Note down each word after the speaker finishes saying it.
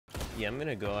yeah, I'm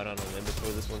gonna go out on a limb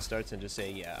before this one starts and just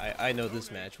say, yeah, I know this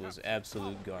match was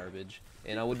absolute garbage.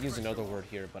 And I would use another word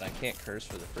here, but I can't curse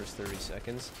for the first 30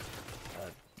 seconds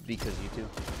because YouTube.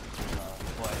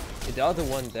 But the other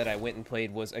one that I went and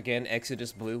played was, again,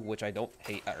 Exodus Blue, which I don't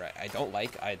hate. I don't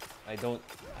like. I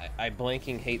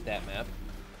blanking hate that map.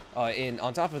 And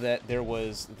on top of that, there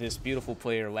was this beautiful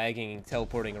player lagging and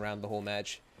teleporting around the whole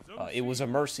match. It was a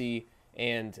Mercy,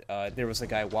 and there was a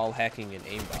guy wall hacking and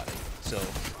aimbotting. So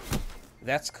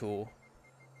that's cool.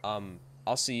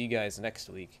 I'll see you guys next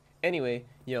week. Anyway,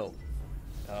 yo,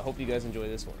 hope you guys enjoy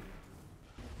this one.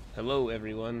 Hello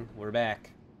everyone, we're back.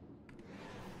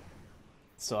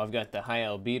 So I've got the high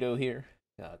albedo here.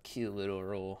 Cute little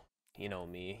roll. You know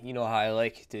me. You know how I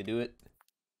like to do it.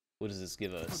 What does this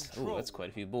give us? Oh, that's quite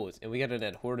a few bullets. And we got an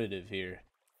adhortative here.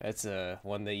 That's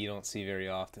one that you don't see very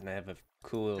often. I have a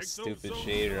cool little stupid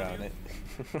shader on it.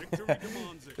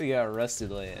 We got Rusted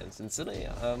Lands. And today,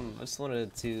 I just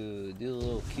wanted to do a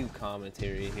little cute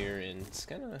commentary here and just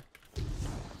kind of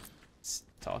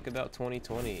talk about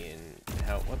 2020 and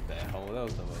how, what the hell, that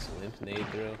was the most limp nade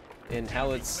throw. And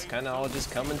how it's kind of all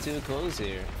just coming to a close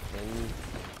here. And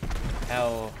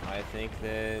how I think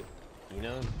that, you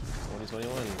know,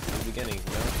 2021, new beginning,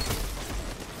 you know?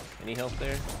 Any help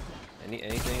there?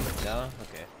 Anything? No?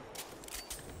 Okay.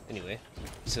 Anyway,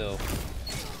 so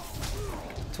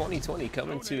 2020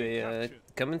 coming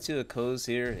to a close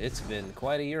here. It's been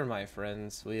quite a year, my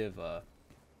friends. We have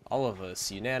all of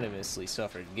us unanimously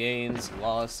suffered gains,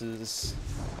 losses,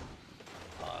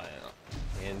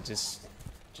 and just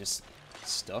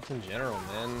stuff in general,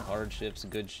 man. Hardships,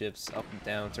 good ships, up and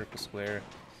down, circle square.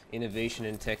 Innovation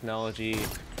in technology,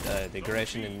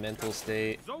 digression in mental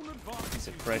state,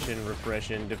 suppression,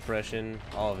 repression, depression,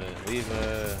 all of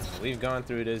it. We've gone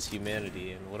through it as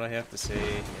humanity, and what I have to say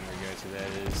in regard to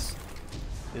that is,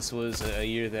 this was a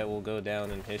year that will go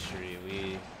down in history.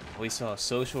 We saw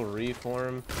social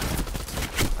reform.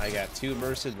 I got too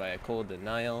bursted by a cold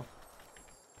denial.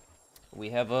 We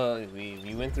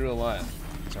went through a lot.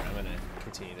 Sorry, I'm gonna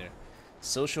continue there.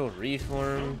 Social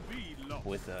reform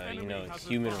with you know,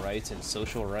 human rights and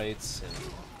social rights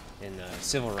and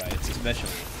civil rights, especially,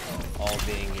 all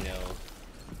being, you know,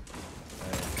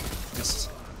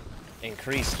 just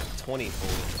increased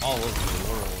 20-fold all over the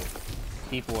world.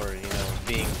 People are, you know,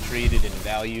 being treated and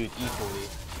valued equally.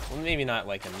 Well, maybe not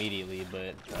like immediately,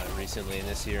 but recently in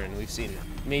this year, and we've seen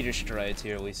major strides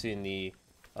here. We've seen the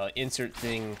insert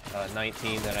thing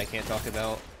 19 that I can't talk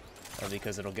about.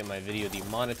 Because it'll get my video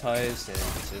demonetized, and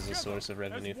this is a source of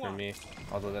revenue for me,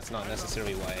 although that's not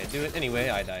necessarily why I do it. Anyway,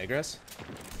 I digress.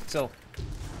 So,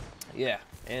 yeah,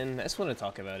 and I just want to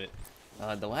talk about it.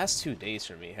 The last 2 days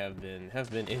for me have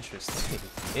been interesting,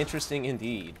 interesting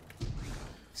indeed.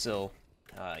 So,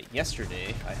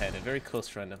 yesterday I had a very close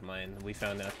friend of mine. We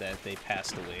found out that they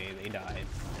passed away. They died.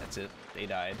 That's it. They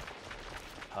died.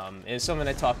 And it's someone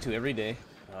I talk to every day.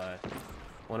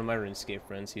 One of my RuneScape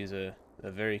friends. He's a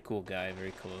very cool guy,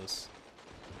 very close.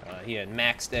 He had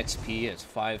maxed XP, has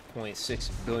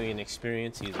 5.6 billion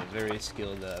experience. He's a very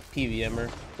skilled PVMer,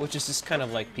 which is just kind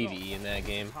of like PvE in that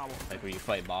game, like where you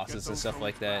fight bosses and stuff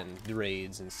like that, and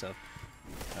raids and stuff.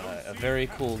 A very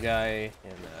cool guy,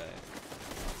 and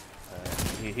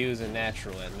he was a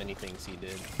natural at many things he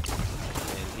did.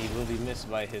 And he will be missed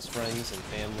by his friends and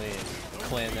family and the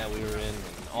clan that we were in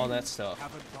and all that stuff.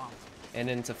 And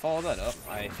then to follow that up,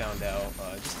 I found out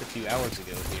just a few hours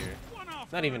ago here,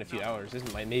 not even a few hours,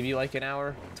 isn't it? Maybe like an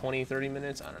hour, 20, 30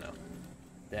 minutes, I don't know,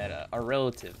 that a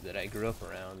relative that I grew up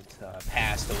around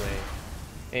passed away.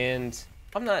 And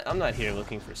I'm not here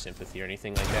looking for sympathy or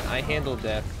anything like that. I handle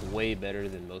death way better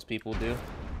than most people do,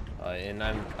 and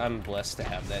I'm blessed to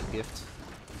have that gift,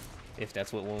 if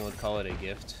that's what one would call it, a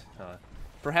gift.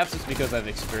 Perhaps it's because I've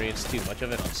experienced too much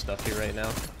of it. I'm stuck here right now.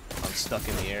 I'm stuck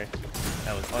in the air.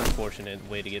 That was an unfortunate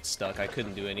way to get stuck. I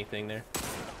couldn't do anything there.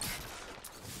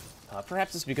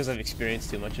 Perhaps it's because I've experienced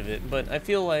too much of it, but I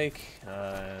feel like,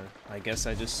 I guess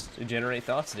I just generate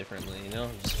thoughts differently, you know?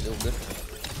 Just feel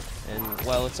different. And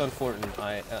while it's unfortunate,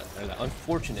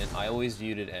 I always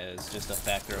viewed it as just a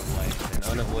factor of life, an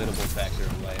unavoidable factor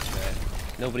of life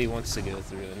that nobody wants to go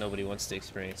through and nobody wants to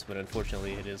experience, but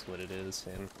unfortunately it is what it is,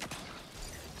 and,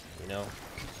 you know,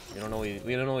 we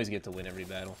don't always get to win every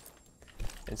battle.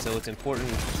 And so it's important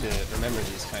to remember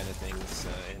these kind of things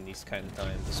in these kind of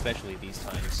times, especially these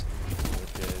times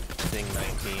with the Thing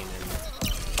 19 and,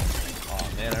 oh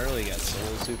man, I really got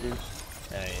solo super.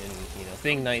 And, you know,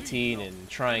 Thing 19 and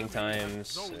trying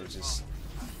times, it's just,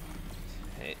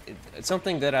 it's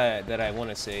something that I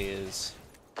want to say is,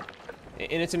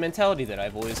 and it's a mentality that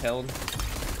I've always held,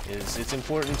 is it's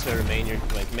important to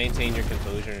maintain your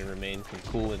composure and remain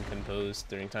cool and composed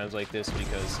during times like this,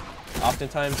 because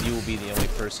oftentimes you will be the only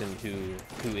person who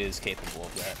is capable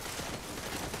of that.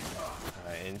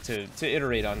 And to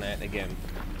iterate on that again,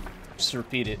 just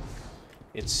repeat it.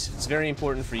 It's very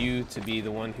important for you to be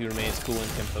the one who remains cool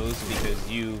and composed, because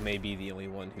you may be the only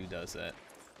one who does that.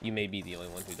 You may be the only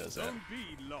one who does that.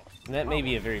 And that may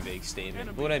be a very vague statement,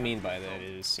 but what I mean by that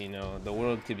is, you know, the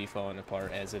world could be falling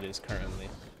apart as it is currently.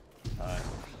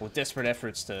 With desperate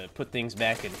efforts to put things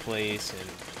back in place and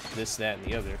this, that, and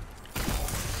the other.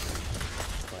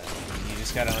 But you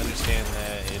just gotta understand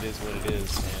that it is what it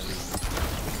is, and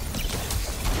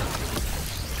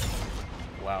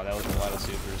wow, that was a lot of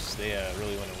supers. They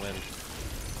really want to win.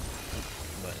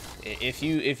 But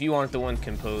if you aren't the one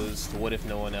composed, what if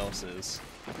no one else is?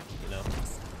 You know,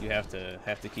 you have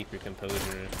to keep your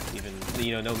composure, even,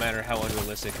 you know, no matter how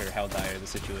unrealistic or how dire the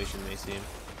situation may seem.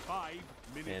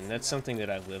 And that's something that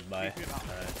I've lived by,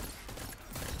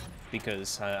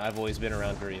 because I've always been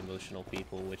around very emotional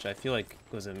people, which I feel like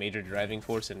was a major driving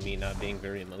force in me not being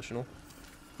very emotional.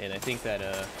 And I think that,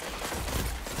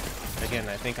 again,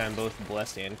 I think I'm both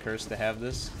blessed and cursed to have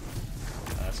this.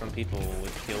 Some people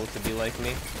would kill to be like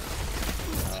me.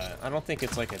 I don't think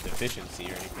it's like a deficiency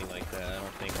or anything like that. I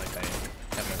don't think like I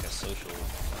have like a social,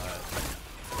 I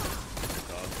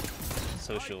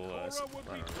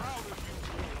don't know,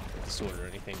 disorder or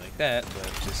anything like that, but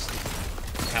just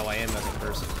how I am as a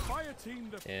person.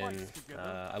 And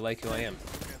I like who I am,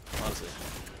 honestly.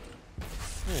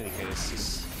 In any case,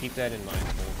 just keep that in mind,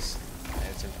 folks. And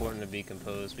it's important to be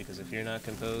composed, because if you're not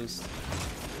composed,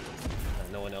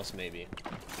 no one else may be.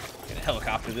 Gonna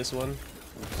helicopter this one.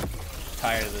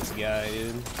 Tired of this guy,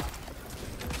 dude.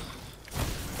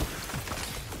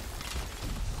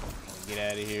 Get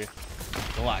out of here.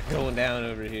 A lot going down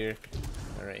over here.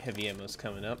 Alright, heavy ammo's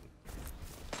coming up.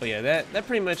 But yeah, that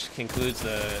pretty much concludes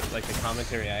the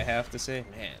commentary I have to say.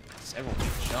 Man, several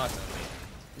shots on me.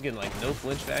 I'm getting like no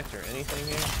flinch factor or anything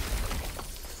here.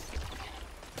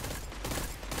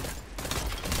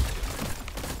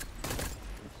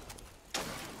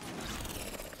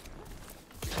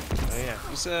 Oh yeah,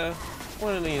 just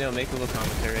wanted to, you know, make a little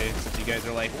commentary, since you guys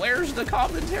are like, where's the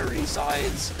commentary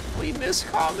sides? We miss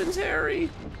commentary.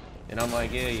 And I'm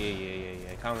like, yeah,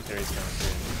 commentary's coming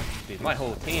through. Dude, my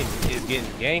whole team is getting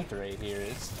ganked right here.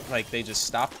 It's like they just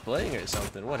stopped playing or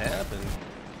something. What happened?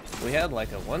 We had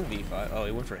like a 1v5. Oh,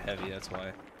 he went for heavy, that's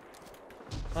why.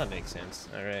 That makes sense.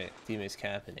 Alright, teammates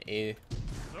capping A.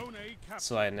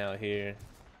 Sliding out here.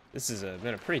 This has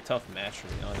been a pretty tough match for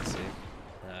me, honestly.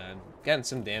 Gotten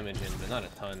some damage in, but not a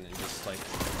ton, and just like,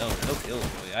 no kills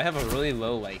really. I have a really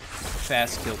low, like,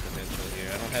 fast kill potential here.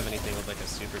 I don't have anything with like a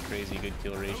super crazy good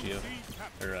kill ratio,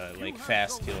 or like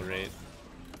fast kill rate.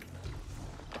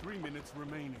 3 minutes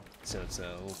remaining. So it's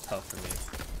a little tough for me.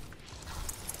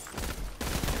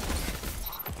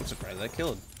 I'm surprised I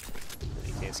killed.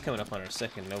 In any case, coming up on our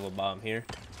second Nova Bomb here.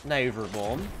 Nova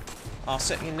Bomb. Our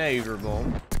second Nova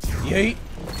Bomb. Yeet!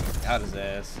 Out his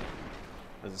ass.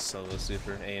 This is solo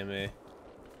super AMA.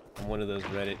 I'm one of those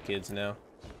Reddit kids now.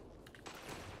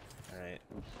 Alright.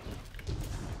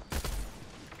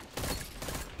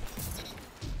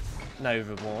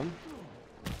 Nova Bomb.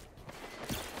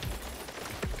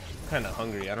 Kind of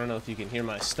hungry. I don't know if you can hear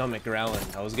my stomach growling.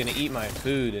 I was gonna eat my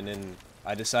food, and then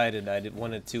I decided I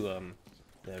wanted to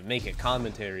make a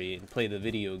commentary and play the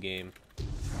video game,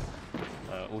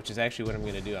 which is actually what I'm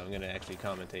gonna do. I'm gonna actually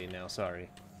commentate now. Sorry.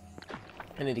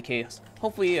 In any case,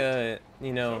 hopefully,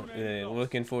 you know,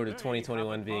 looking forward to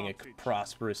 2021 being a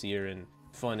prosperous year and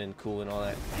fun and cool and all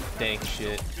that dank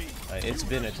shit. It's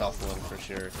been a tough one for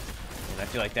sure, and I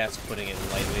feel like that's putting it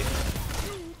lightly.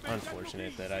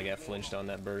 Unfortunate that I got flinched on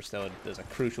that burst. That was a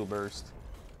crucial burst.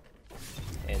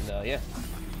 And yeah,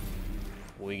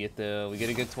 we get a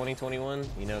good 2021.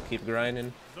 You know, keep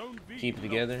grinding, keep it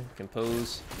together,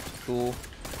 compose, cool,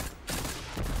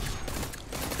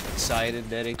 excited,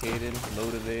 dedicated,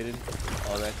 motivated,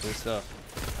 all that cool stuff.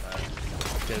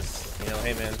 Because you know,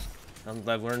 hey man,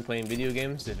 I've learned playing video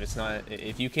games.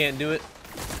 If you can't do it,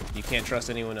 you can't trust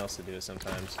anyone else to do it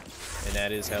sometimes, and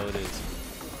that is how it is.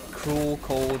 Cruel,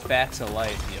 cold facts of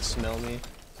life. You smell me?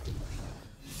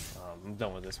 I'm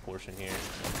done with this portion here.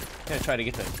 I'm gonna try to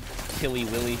get the Killy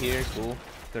Willy here. Cool.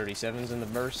 37's in the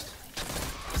burst.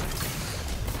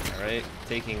 Alright.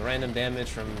 Taking random damage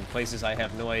from places I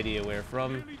have no idea where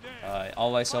from.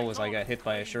 All I saw was I got hit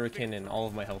by a shuriken and all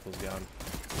of my health was gone.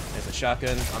 As a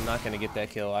shotgun, I'm not gonna get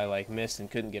that kill. I like missed and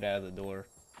couldn't get out of the door.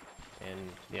 And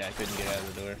yeah, I couldn't get out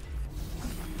of the door.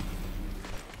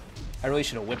 I really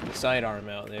should have whipped the sidearm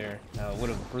out there.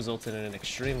 Would have resulted in an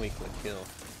extremely quick kill.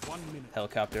 1 minute.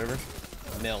 Helicopter over.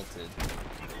 Melted.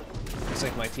 Looks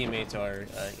like my teammates are,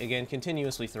 again,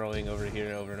 continuously throwing over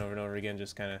here over and over and over again,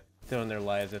 just kind of throwing their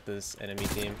lives at this enemy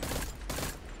team.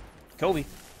 Kobe!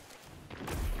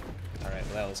 Alright,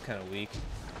 well, that was kind of weak.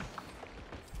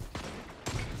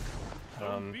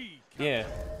 Yeah.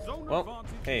 Well,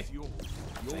 hey,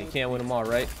 you can't win them all,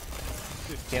 right?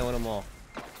 Can't win them all.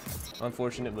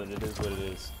 Unfortunate, but it is what it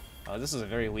is. This is a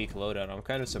very weak loadout. I'm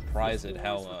kind of surprised at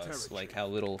how, how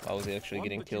little I was actually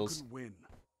getting kills. In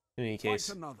any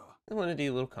case, I wanted to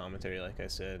do a little commentary, like I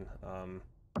said.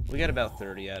 We got about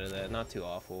 30 out of that, not too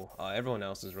awful. Everyone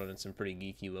else is running some pretty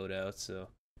geeky loadouts, so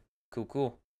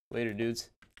cool. Later,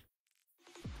 dudes.